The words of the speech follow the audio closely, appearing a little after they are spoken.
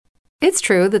It's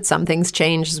true that some things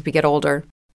change as we get older.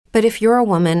 But if you're a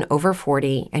woman over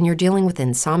 40 and you're dealing with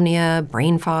insomnia,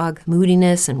 brain fog,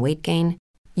 moodiness, and weight gain,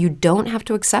 you don't have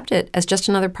to accept it as just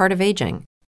another part of aging.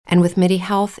 And with MIDI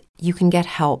Health, you can get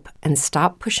help and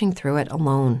stop pushing through it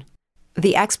alone.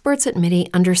 The experts at MIDI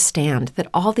understand that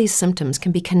all these symptoms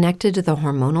can be connected to the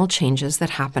hormonal changes that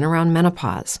happen around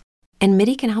menopause, and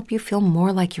MIDI can help you feel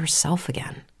more like yourself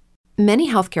again.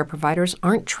 Many healthcare providers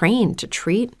aren't trained to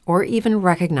treat or even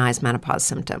recognize menopause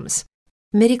symptoms.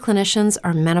 MIDI clinicians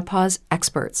are menopause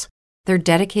experts. They're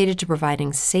dedicated to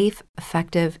providing safe,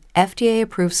 effective,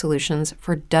 FDA-approved solutions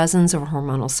for dozens of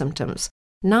hormonal symptoms,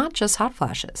 not just hot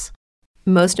flashes.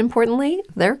 Most importantly,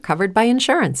 they're covered by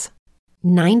insurance.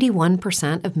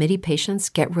 91% of MIDI patients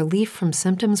get relief from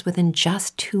symptoms within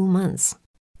just 2 months.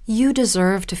 You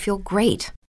deserve to feel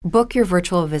great. Book your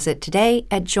virtual visit today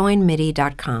at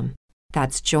joinmidi.com.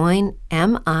 That's joinmidi.com.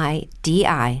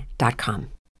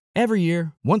 Every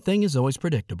year, one thing is always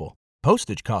predictable.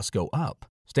 Postage costs go up.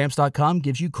 Stamps.com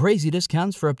gives you crazy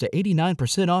discounts for up to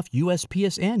 89% off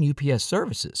USPS and UPS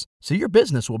services, so your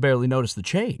business will barely notice the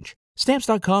change.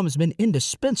 Stamps.com has been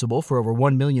indispensable for over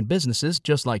 1 million businesses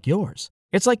just like yours.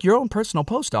 It's like your own personal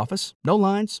post office. No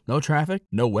lines, no traffic,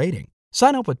 no waiting.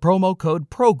 Sign up with promo code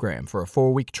PROGRAM for a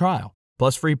 4-week trial,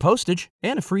 plus free postage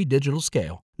and a free digital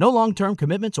scale. No long-term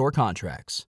commitments or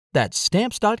contracts. That's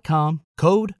Stamps.com,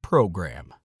 code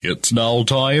PROGRAM. It's now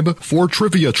time for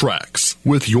Trivia Tracks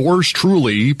with yours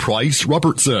truly, Price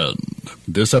Robertson.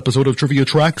 This episode of Trivia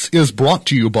Tracks is brought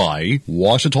to you by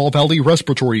Ouachita Valley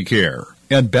Respiratory Care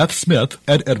and Beth Smith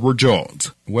at Edward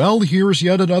Jones. Well, here's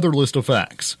yet another list of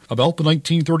facts about the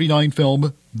 1939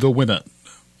 film The Women.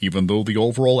 Even though the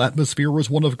overall atmosphere was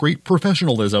one of great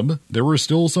professionalism, there were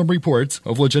still some reports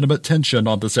of legitimate tension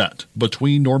on the set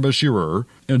between Norma Shearer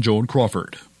and Joan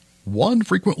Crawford. One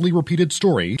frequently repeated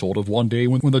story told of one day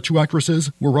when the two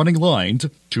actresses were running lines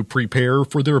to prepare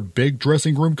for their big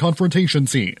dressing room confrontation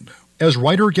scene. As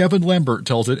writer Gavin Lambert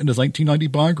tells it in his 1990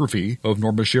 biography of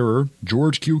Norma Shearer,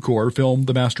 George Cukor filmed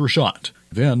the master shot,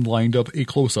 then lined up a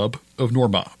close-up of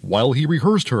Norma. While he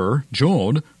rehearsed her,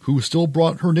 Joan, who still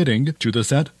brought her knitting to the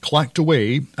set, clacked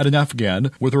away at an Afghan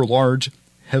with her large,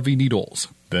 heavy needles.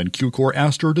 Then Cukor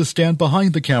asked her to stand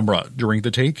behind the camera during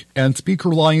the take and speak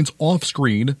her lines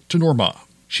off-screen to Norma.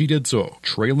 She did so,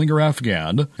 trailing her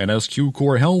Afghan, and as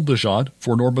Cukor held the shot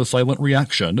for Norma's silent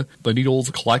reaction, the needles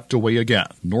clacked away again.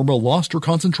 Norma lost her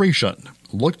concentration,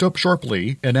 looked up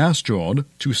sharply, and asked Joan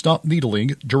to stop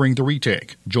needling during the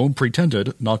retake. Joan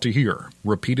pretended not to hear,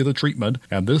 repeated the treatment,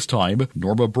 and this time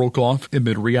Norma broke off in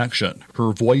mid-reaction,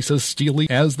 her voice as steely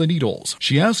as the needles.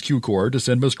 She asked Cukor to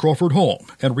send Miss Crawford home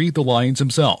and read the lines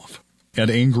himself. An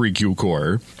angry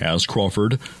Cukor asked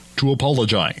Crawford to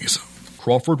apologize.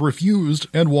 Crawford refused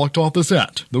and walked off the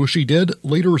set, though she did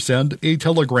later send a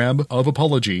telegram of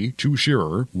apology to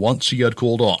Shearer once she had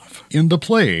cooled off. In the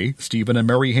play, Stephen and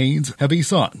Mary Haynes have a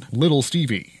son, Little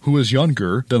Stevie, who is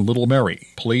younger than Little Mary,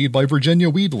 played by Virginia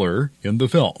Weidler in the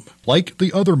film. Like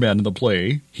the other men in the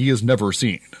play, he is never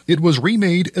seen. It was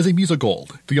remade as a musical,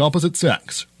 The Opposite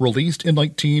Sex, released in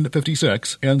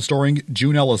 1956 and starring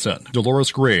June Allison,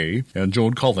 Dolores Gray, and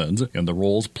Joan Collins in the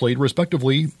roles played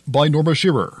respectively by Norma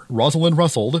Shearer, Rosalind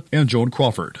Russell, and Joan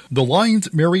Crawford. The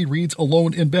lines Mary reads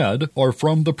alone in bed are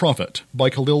from The Prophet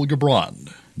by Khalil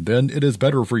Gibran. Then it is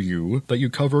better for you that you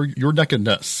cover your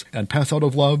nakedness and pass out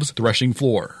of love's threshing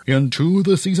floor into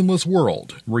the seasonless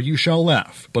world where you shall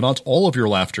laugh, but not all of your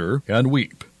laughter, and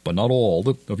weep, but not all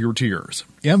of your tears.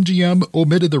 MGM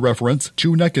omitted the reference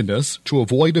to nakedness to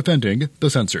avoid offending the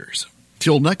censors.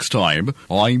 Till next time,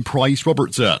 I'm Price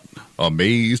Robertson.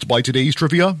 Amazed by today's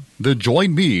trivia? Then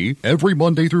join me every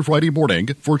Monday through Friday morning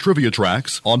for Trivia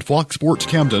Tracks on Fox Sports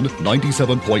Camden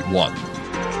 97.1.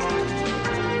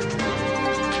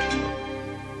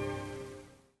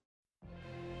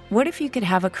 What if you could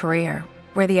have a career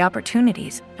where the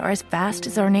opportunities are as vast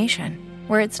as our nation,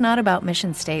 where it's not about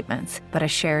mission statements, but a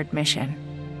shared mission?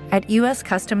 At U.S.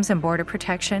 Customs and Border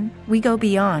Protection, we go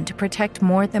beyond to protect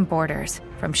more than borders.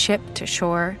 From ship to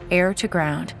shore, air to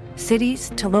ground,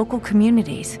 cities to local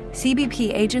communities,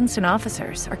 CBP agents and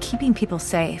officers are keeping people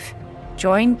safe.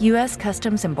 Join U.S.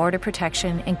 Customs and Border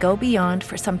Protection and go beyond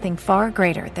for something far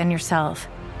greater than yourself.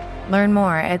 Learn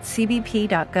more at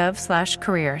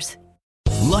cbp.gov/careers.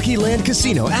 Lucky Land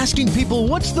Casino, asking people,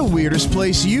 what's the weirdest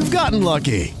place you've gotten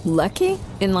lucky? Lucky?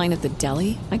 In line at the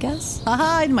deli, I guess?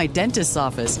 Aha, in my dentist's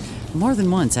office. More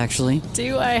than once, actually.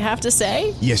 Do I have to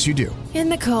say? Yes, you do. In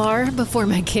the car before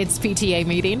my kids' PTA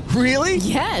meeting. Really?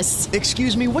 Yes.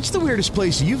 Excuse me, what's the weirdest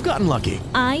place you've gotten lucky?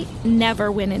 I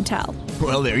never win and tell.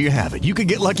 Well, there you have it. You can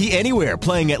get lucky anywhere,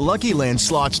 playing at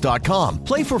LuckyLandSlots.com.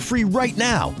 Play for free right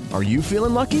now. Are you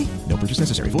feeling lucky? No purchase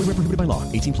necessary. Void where prohibited by law.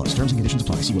 18 plus. Terms and conditions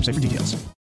apply. See website for details.